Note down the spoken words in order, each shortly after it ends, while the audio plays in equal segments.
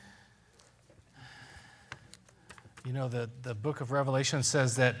You know, the book of Revelation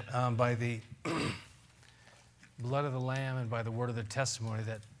says that by the blood of the Lamb and by the word of the testimony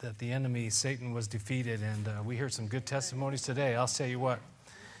that the enemy, Satan, was defeated. And we heard some good testimonies today. I'll tell you what,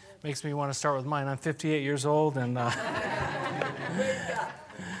 makes me want to start with mine. I'm 58 years old, and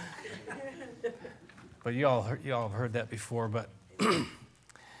but you all have heard that before. But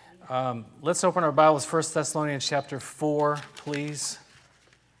let's open our Bibles, 1 Thessalonians chapter 4, please.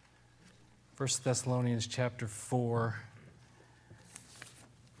 1 Thessalonians chapter 4.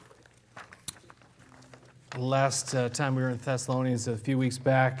 Last time we were in Thessalonians a few weeks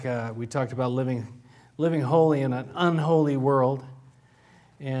back, we talked about living holy in an unholy world.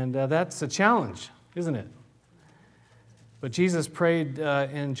 And that's a challenge, isn't it? But Jesus prayed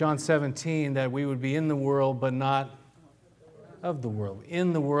in John 17 that we would be in the world but not of the world.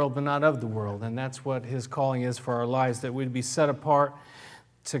 In the world but not of the world. And that's what His calling is for our lives, that we'd be set apart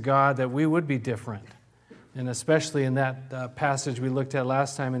to God, that we would be different. And especially in that passage we looked at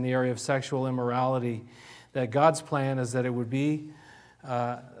last time in the area of sexual immorality, that God's plan is that it would be,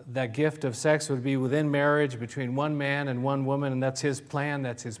 that gift of sex would be within marriage between one man and one woman, and that's His plan,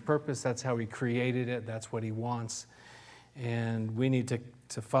 that's His purpose, that's how He created it, that's what He wants. And we need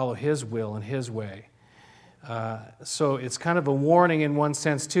to follow His will and His way. So it's kind of a warning in one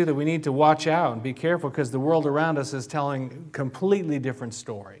sense, too, that we need to watch out and be careful because the world around us is telling a completely different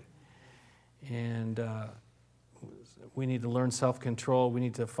story. And we need to learn self-control, we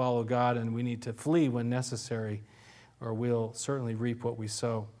need to follow God, and we need to flee when necessary, or we'll certainly reap what we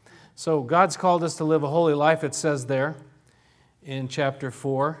sow. So God's called us to live a holy life, it says there in chapter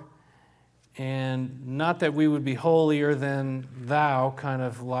 4. And not that we would be holier than thou kind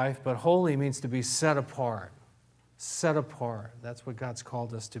of life, but holy means to be set apart. Set apart. That's what God's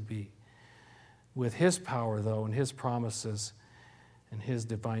called us to be. With His power, though, and His promises and His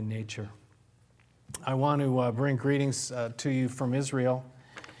divine nature. I want to bring greetings to you from Israel.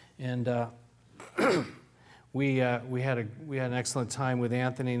 And we had an excellent time with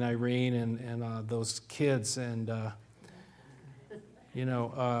Anthony and Irene and those kids. And,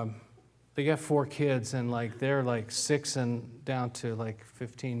 they got 4 kids, and they're 6 and down to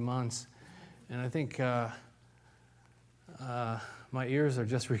 15 months. And I think my ears are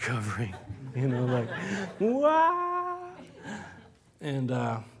just recovering, wow! And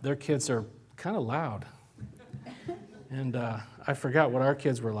their kids are kind of loud. And I forgot what our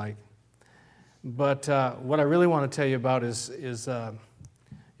kids were like. But what I really want to tell you about is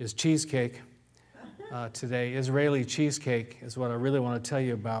cheesecake today. Israeli cheesecake is what I really want to tell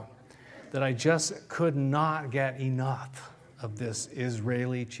you about. That I just could not get enough of this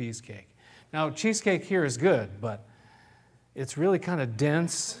Israeli cheesecake. Now, cheesecake here is good, but it's really kind of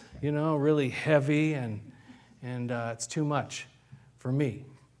dense, really heavy, and it's too much for me.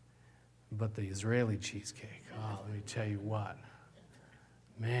 But the Israeli cheesecake, let me tell you what,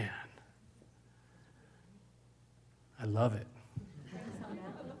 man, I love it.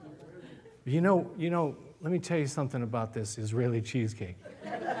 Let me tell you something about this Israeli cheesecake.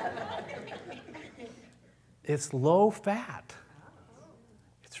 It's low fat.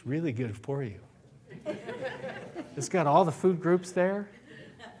 It's really good for you. It's got all the food groups there.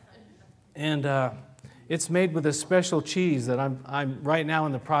 And it's made with a special cheese that I'm right now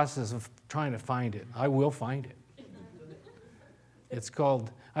in the process of trying to find it. I will find it. It's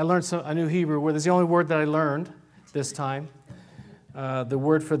called, I learned a new Hebrew word. It's the only word that I learned this time. The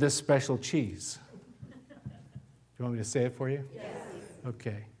word for this special cheese. Do you want me to say it for you? Yes.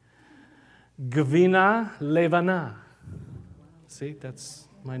 Okay. Gvina levana. See, that's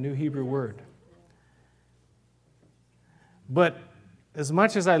my new Hebrew word. But as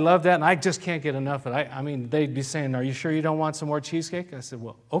much as I love that, and I just can't get enough of it, I mean, they'd be saying, "Are you sure you don't want some more cheesecake?" I said,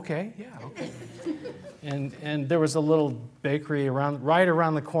 "Well, okay, yeah, okay." And there was a little bakery right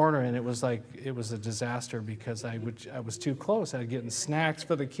around the corner, and it was a disaster because I was too close. I was getting snacks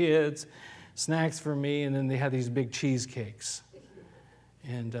for the kids, snacks for me, and then they had these big cheesecakes.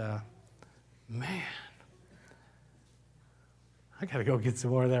 And man, I got to go get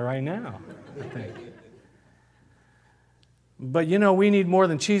some more of that right now, I think. But, we need more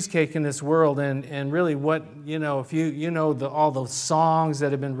than cheesecake in this world. And really what, if you know all the songs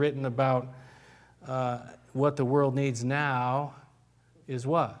that have been written about what the world needs now is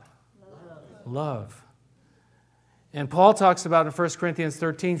what? Love. And Paul talks about in 1 Corinthians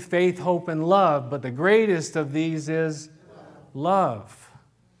 13, faith, hope, and love. But the greatest of these is love.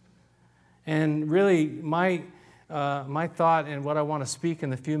 And really, my thought and what I want to speak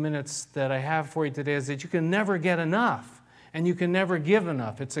in the few minutes that I have for you today is that you can never get enough and you can never give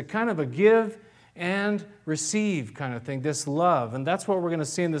enough. It's a kind of a give and receive kind of thing, this love. And that's what we're going to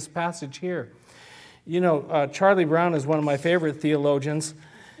see in this passage here. Charlie Brown is one of my favorite theologians.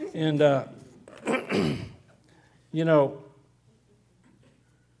 And,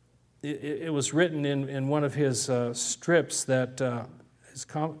 it was written in one of his strips that, his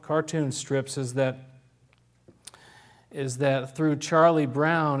cartoon strips, is that through Charlie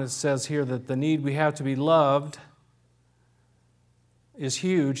Brown, it says here that the need we have to be loved is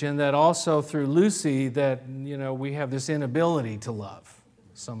huge, and that also through Lucy that, we have this inability to love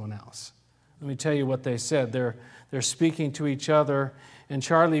someone else. Let me tell you what they said. They're speaking to each other, and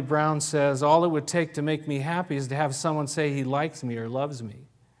Charlie Brown says, all it would take to make me happy is to have someone say he likes me or loves me.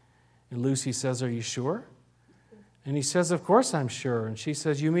 And Lucy says, are you sure? And he says, of course I'm sure. And she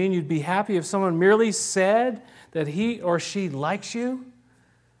says, you mean you'd be happy if someone merely said that he or she likes you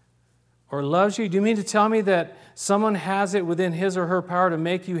or loves you? Do you mean to tell me that someone has it within his or her power to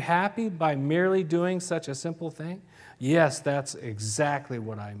make you happy by merely doing such a simple thing? Yes, that's exactly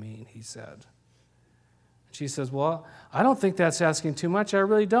what I mean, he said. She says, well, I don't think that's asking too much. I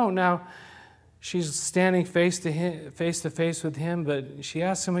really don't. Now, she's standing face to face with him, but she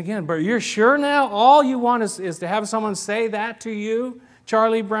asks him again, but you're sure now all you want is to have someone say that to you,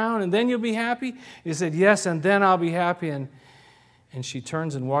 Charlie Brown, and then you'll be happy? He said, yes, and then I'll be happy. And she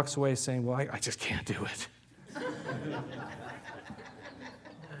turns and walks away saying, well, I just can't do it.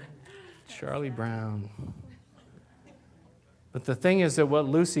 Charlie Brown. But the thing is that what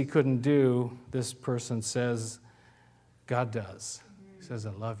Lucy couldn't do, this person says, God does. He says, I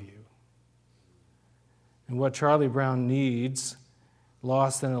love you. And what Charlie Brown needs,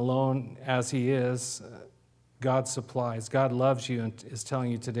 lost and alone as he is, God supplies. God loves you and is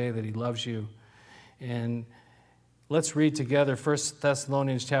telling you today that he loves you. And let's read together 1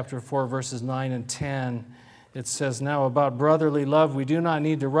 Thessalonians chapter 4, verses 9 and 10. It says, now about brotherly love, we do not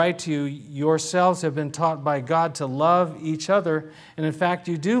need to write to you. Yourselves have been taught by God to love each other. And in fact,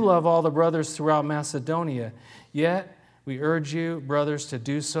 you do love all the brothers throughout Macedonia. Yet, we urge you, brothers, to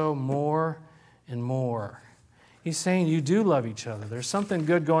do so more and more. He's saying you do love each other. There's something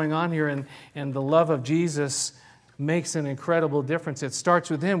good going on here, and the love of Jesus makes an incredible difference. It starts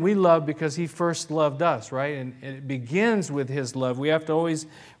with him. We love because he first loved us, right? And it begins with his love. We have to always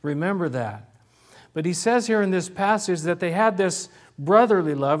remember that. But he says here in this passage that they had this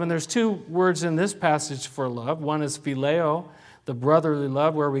brotherly love, and there's two words in this passage for love. One is phileo, the brotherly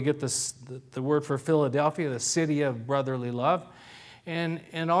love, where we get the word for Philadelphia, the city of brotherly love,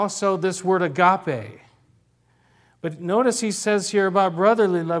 and also this word agape. But notice he says here about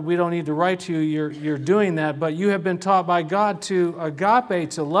brotherly love, we don't need to write to you, you're doing that, but you have been taught by God to agape,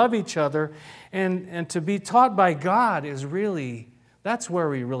 to love each other, and to be taught by God is really, that's where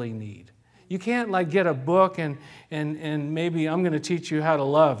we really need. You can't get a book and maybe I'm going to teach you how to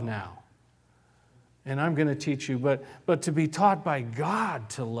love now. And I'm going to teach you, but to be taught by God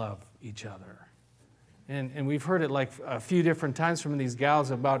to love each other. And we've heard it a few different times from these gals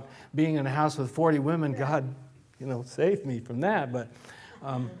about being in a house with 40 women. God, save me from that. But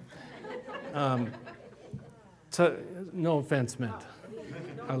no offense meant.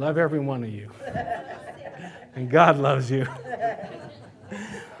 I love every one of you. And God loves you.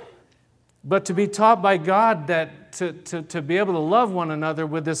 But to be taught by God that to be able to love one another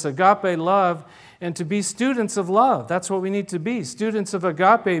with this agape love and to be students of love. That's what we need to be, students of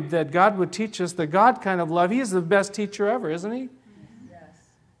agape, that God would teach us the God kind of love. He is the best teacher ever, isn't he? Yes.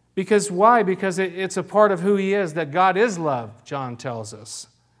 Because why? Because it's a part of who he is, that God is love, John tells us.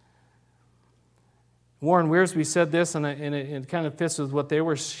 Warren Wiersbe said this, and it kind of fits with what they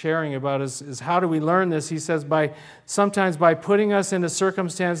were sharing about is how do we learn this? He says, sometimes by putting us into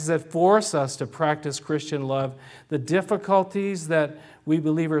circumstances that force us to practice Christian love. The difficulties that we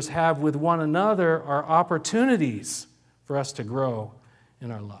believers have with one another are opportunities for us to grow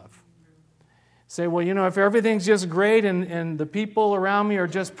in our love. Say, well, if everything's just great and the people around me are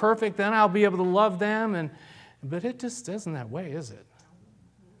just perfect, then I'll be able to love them. But it just isn't that way, is it?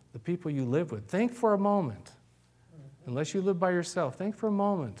 The people you live with. Think for a moment, unless you live by yourself, think for a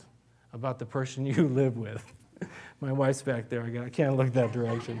moment about the person you live with. My wife's back there. I can't look that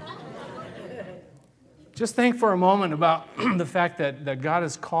direction. Just think for a moment about the fact that God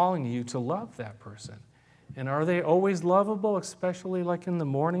is calling you to love that person. And are they always lovable, especially in the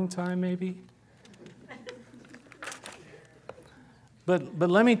morning time maybe? But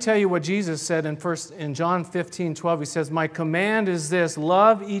let me tell you what Jesus said in John 15:12. He says, my command is this,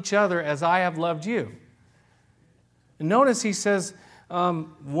 love each other as I have loved you. And notice he says,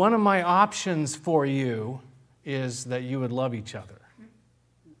 one of my options for you is that you would love each other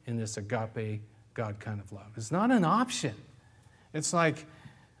in this agape, God kind of love. It's not an option. It's like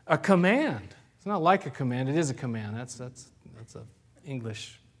a command. It's not like a command. It is a command. That's an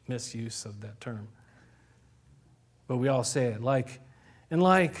English misuse of that term. but we all say it no,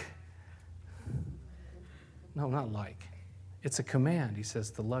 not like. It's a command, he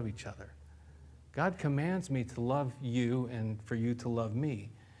says, to love each other. God commands me to love you and for you to love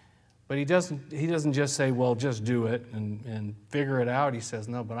me. But he doesn't just say, well, just do it and figure it out. He says,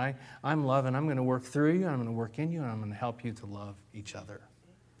 no, but I'm love, and I'm going to work through you, and I'm going to work in you, and I'm going to help you to love each other.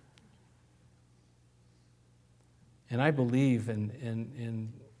 And I believe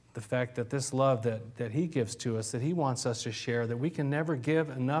in the fact that this love that he gives to us, that he wants us to share, that we can never give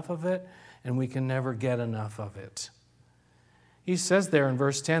enough of it, and we can never get enough of it. He says there in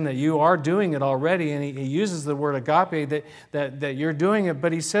verse 10 that you are doing it already, and he uses the word agape, that you're doing it,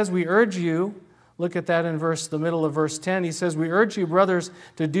 but he says we urge you, look at that in the middle of verse 10, he says we urge you, brothers,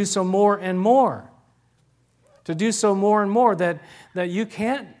 to do so more and more. To do so more and more, that you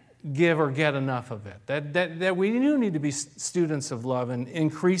can't give or get enough of it, that we do need to be students of love and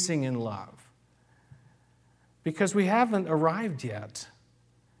increasing in love, because we haven't arrived yet.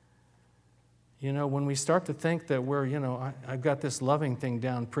 You know, when we start to think that I've got this loving thing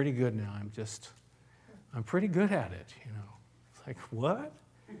down pretty good now. I'm pretty good at it, you know. It's like, what?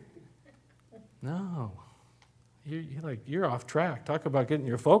 No. You're off track. Talk about getting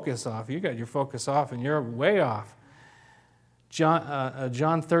your focus off. You got your focus off and you're way off.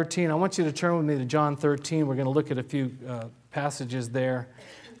 John 13. I want you to turn with me to John 13. We're going to look at a few passages there.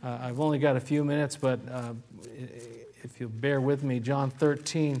 I've only got a few minutes, but if you'll bear with me, John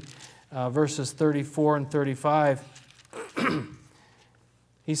 13. Verses 34 and 35,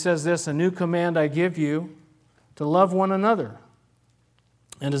 he says this, a new command I give you, to love one another.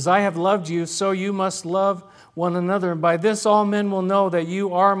 And as I have loved you, so you must love one another. And by this all men will know that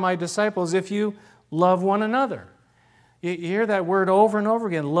you are my disciples, if you love one another. You hear that word over and over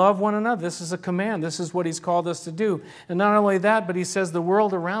again, love one another. This is a command. This is what he's called us to do. And not only that, but he says the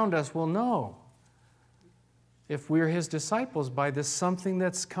world around us will know if we're his disciples by this something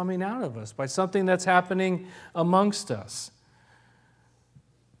that's coming out of us, by something that's happening amongst us.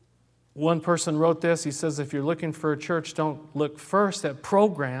 One person wrote this. He says, if you're looking for a church, don't look first at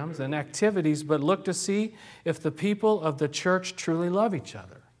programs and activities, but look to see if the people of the church truly love each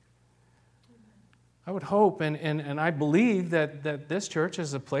other. I would hope and I believe that this church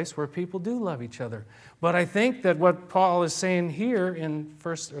is a place where people do love each other. But I think that what Paul is saying here in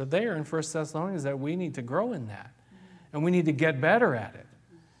 1 Thessalonians is that we need to grow in that. And we need to get better at it.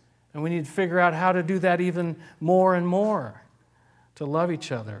 And we need to figure out how to do that even more and more, to love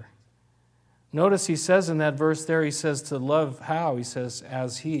each other. Notice he says in that verse there, he says to love how? He says,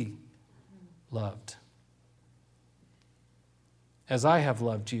 as he loved. As I have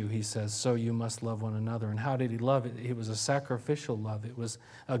loved you, he says, so you must love one another. And how did he love it? It was a sacrificial love. It was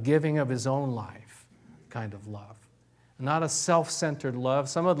a giving of his own life kind of love. Not a self-centered love.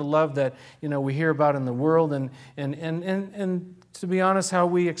 Some of the love that we hear about in the world, and to be honest, how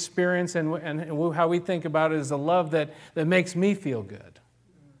we experience and how we think about it is a love that makes me feel good.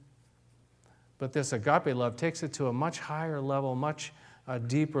 But this agape love takes it to a much higher level, much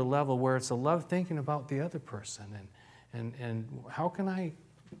deeper level, where it's a love thinking about the other person and how can I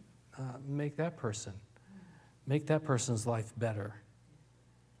make that person's life better?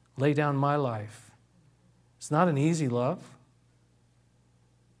 Lay down my life. It's not an easy love.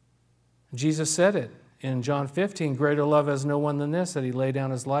 Jesus said it in John 15, greater love has no one than this, that he laid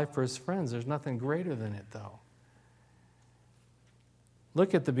down his life for his friends. There's nothing greater than it, though.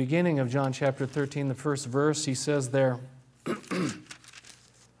 Look at the beginning of John chapter 13, the first verse. He says there,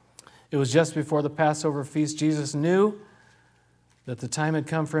 it was just before the Passover feast. Jesus knew that the time had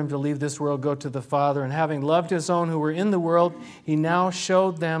come for him to leave this world, go to the Father. And having loved his own who were in the world, he now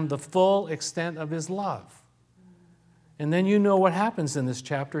showed them the full extent of his love. And then you know what happens in this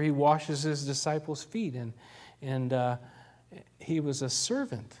chapter. He washes his disciples' feet. And he was a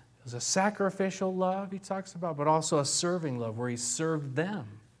servant. It was a sacrificial love he talks about, but also a serving love where he served them.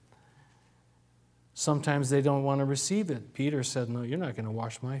 Sometimes they don't want to receive it. Peter said, no, you're not going to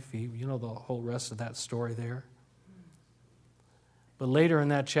wash my feet. You know the whole rest of that story there. But later in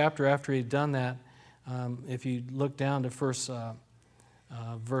that chapter, after he'd done that, if you look down to verse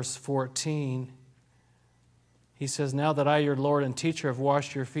 14, he says, now that I, your Lord and teacher, have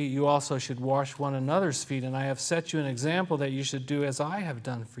washed your feet, you also should wash one another's feet, and I have set you an example that you should do as I have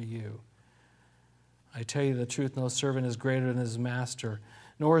done for you. I tell you the truth, no servant is greater than his master,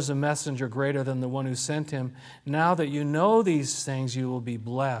 nor is a messenger greater than the one who sent him. Now that you know these things, you will be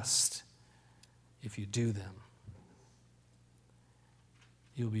blessed if you do them.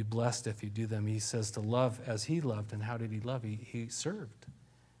 You'll be blessed if you do them. He says to love as he loved. And how did he love? He served.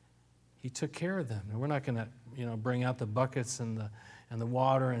 He took care of them. And we're not going to, bring out the buckets and and the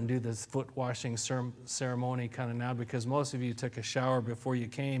water and do this foot washing ceremony kind of now, because most of you took a shower before you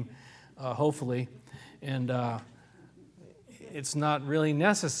came, hopefully, and it's not really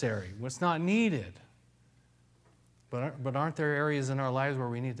necessary. It's not needed. But aren't there areas in our lives where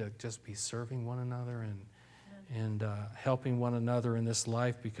we need to just be serving one another and helping one another in this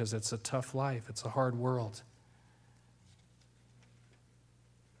life, because it's a tough life. It's a hard world.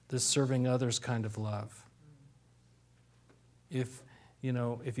 This serving others kind of love. If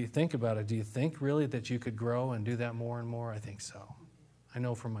you think about it, do you think really that you could grow and do that more and more? I think so. I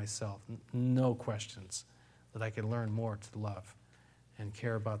know for myself, no questions, that I could learn more to love and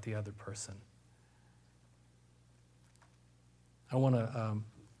care about the other person. I want to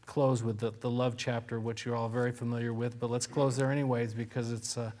close with the love chapter, which you're all very familiar with, but let's close there anyways,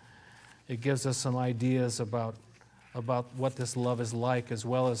 because it gives us some ideas about what this love is like, as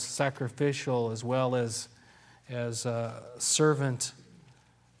well as sacrificial, as well as servant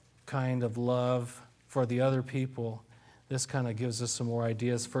kind of love for the other people. This kind of gives us some more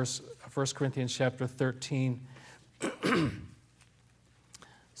ideas. 1 Corinthians chapter 13,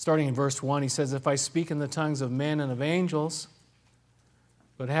 starting in verse 1, he says, "If I speak in the tongues of men and of angels,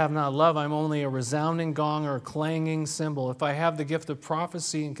 but have not love, I'm only a resounding gong or a clanging cymbal. If I have the gift of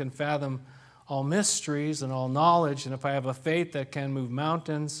prophecy and can fathom all mysteries and all knowledge, and if I have a faith that can move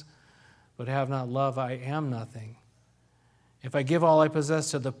mountains, but have not love, I am nothing. If I give all I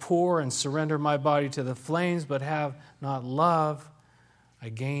possess to the poor and surrender my body to the flames, but have not love, I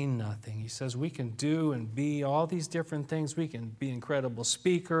gain nothing." He says we can do and be all these different things. We can be incredible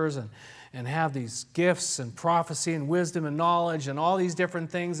speakers and have these gifts and prophecy and wisdom and knowledge and all these different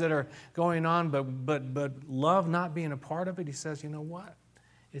things that are going on, but love not being a part of it, he says, you know what?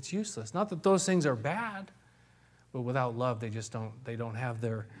 It's useless. Not that those things are bad, but without love, they don't have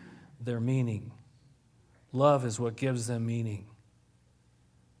their meaning. Love is what gives them meaning.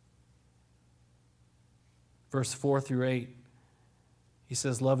 Verse 4 through 8, he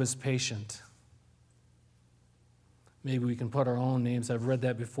says, love is patient. Maybe we can put our own names. I've read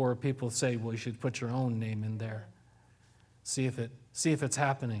that before. People say, well, you should put your own name in there. See if it's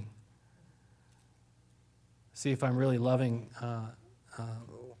happening. See if I'm really loving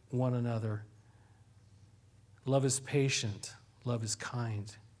one another. Love is patient. Love is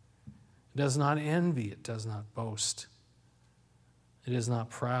kind. It does not envy. It does not boast. It is not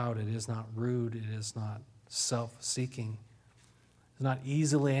proud. It is not rude. It is not self-seeking. It is not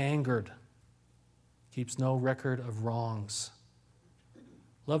easily angered. Keeps no record of wrongs.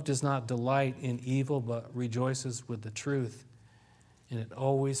 Love does not delight in evil, but rejoices with the truth. And it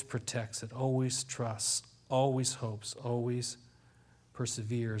always protects, it always trusts, always hopes, always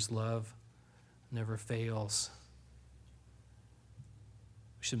perseveres. Love never fails.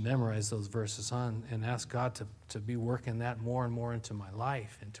 We should memorize those verses on and ask God to be working that more and more into my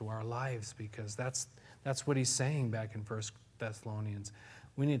life, into our lives, because that's what he's saying back in 1 Thessalonians.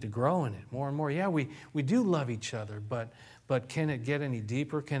 We need to grow in it more and more. Yeah, we do love each other, but can it get any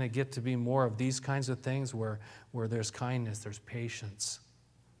deeper? Can it get to be more of these kinds of things where there's kindness, there's patience?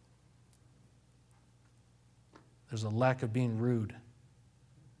 There's a lack of being rude,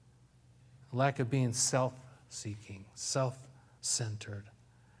 a lack of being self-seeking, self-centered.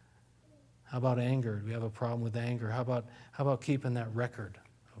 How about anger? Do we have a problem with anger? How about keeping that record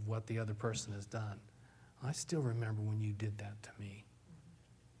of what the other person has done? I still remember when you did that to me.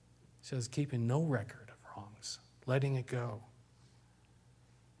 It says keeping no record of wrongs, letting it go,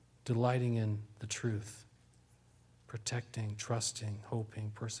 delighting in the truth, protecting, trusting,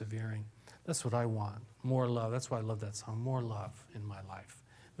 hoping, persevering. That's what I want, more love. That's why I love that song, more love in my life.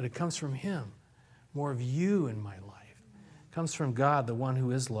 But it comes from him, more of you in my life. It comes from God, the one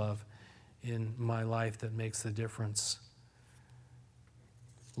who is love in my life, that makes the difference.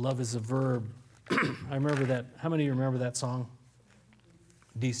 Love is a verb. I remember that. How many of you remember that song?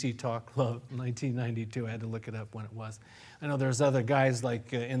 DC Talk Love, 1992. I had to look it up when it was. I know there's other guys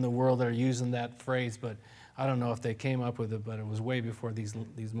like in the world that are using that phrase, but I don't know if they came up with it, but it was way before these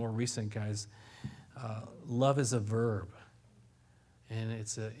more recent guys. Love is a verb, and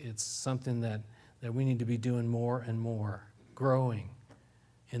it's something that we need to be doing more and more, growing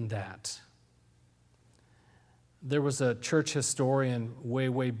in that. There was a church historian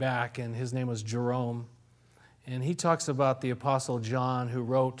way back, and his name was Jerome. And he talks about the Apostle John, who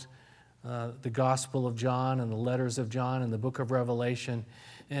wrote the Gospel of John and the letters of John and the book of Revelation.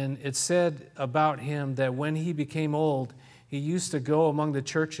 And it said about him that when he became old, he used to go among the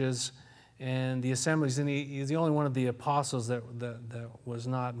churches and the assemblies, and he's the only one of the apostles that was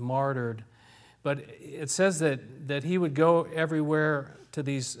not martyred. But it says that he would go everywhere to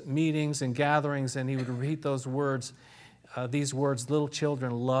these meetings and gatherings, and he would repeat those words, these words, little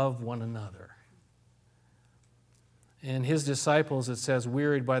children, love one another. And his disciples, it says,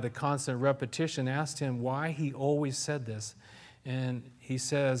 wearied by the constant repetition, asked him why he always said this. And he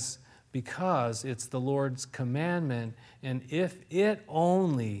says, because it's the Lord's commandment, and if it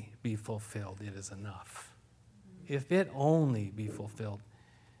only be fulfilled, it is enough. If it only be fulfilled,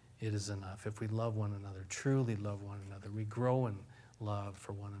 it is enough. If we love one another, truly love one another, we grow in love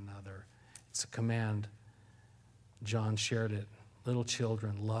for one another. It's a command. John shared it. Little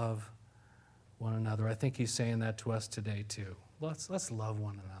children, love one another. I think he's saying that to us today too. Let's love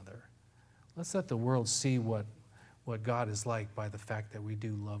one another. Let's let the world see what God is like by the fact that we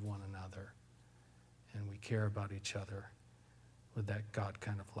do love one another and we care about each other with that God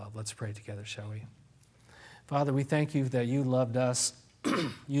kind of love. Let's pray together, shall we? Father, we thank you that you loved us.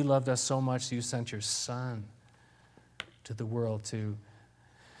 You loved us so much that you sent your Son to the world to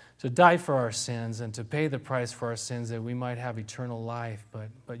die for our sins and to pay the price for our sins that we might have eternal life.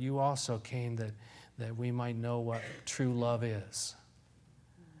 But you also came that we might know what true love is,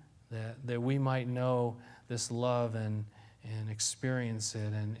 that we might know this love and experience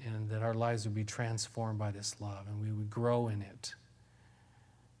it, and that our lives would be transformed by this love, and we would grow in it.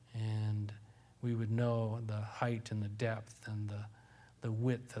 And we would know the height and the depth and the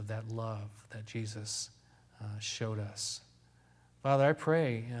width of that love that Jesus showed us. Father, I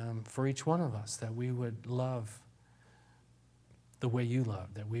pray for each one of us that we would love the way you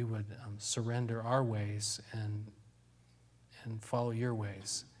love, that we would surrender our ways and follow your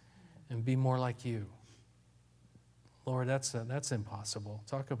ways and be more like you. Lord, that's impossible.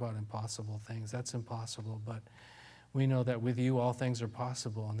 Talk about impossible things. That's impossible, but we know that with you all things are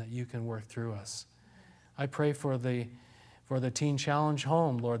possible and that you can work through us. I pray for the Teen Challenge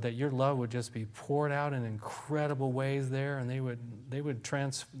home, Lord, that your love would just be poured out in incredible ways there, and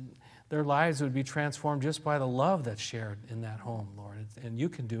their lives would be transformed just by the love that's shared in that home, Lord, and you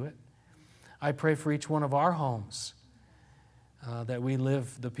can do it. I pray for each one of our homes, that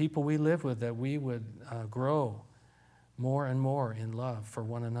the people we live with, that we would grow more and more in love for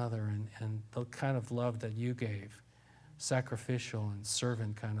one another and the kind of love that you gave, sacrificial and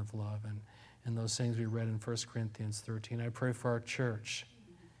servant kind of love, and those things we read in 1 Corinthians 13. I pray for our church,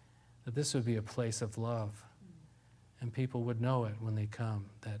 that this would be a place of love, and people would know it when they come,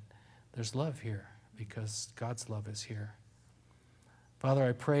 that there's love here because God's love is here. Father,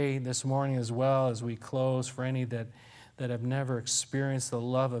 I pray this morning as well as we close for any that have never experienced the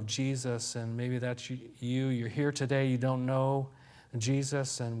love of Jesus, and maybe that's you're here today, you don't know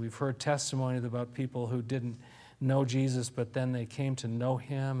Jesus, and we've heard testimonies about people who didn't know Jesus, but then they came to know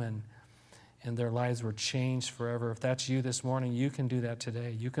him and their lives were changed forever. If that's you this morning, you can do that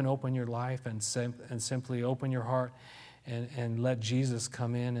today. You can open your life and simply open your heart and let Jesus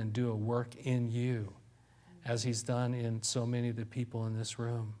come in and do a work in you as he's done in so many of the people in this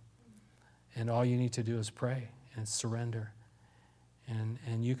room. And all you need to do is pray and surrender.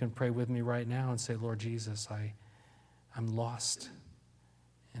 And you can pray with me right now and say, Lord Jesus, I'm lost,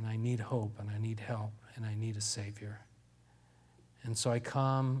 and I need hope, and I need help, and I need a Savior. And so I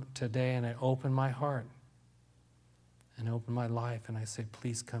come today and I open my heart and open my life and I say,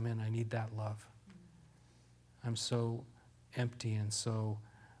 please come in. I need that love. I'm so empty and so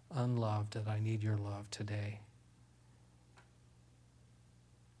unloved that I need your love today.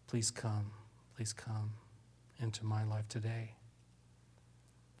 Please come into my life today.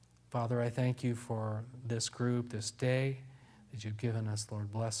 Father, I thank you for this group, this day that you've given us.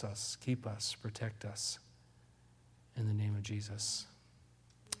 Lord, bless us, keep us, protect us. In the name of Jesus.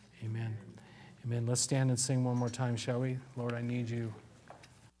 Amen. Amen. Let's stand and sing one more time, shall we? Lord, I need you.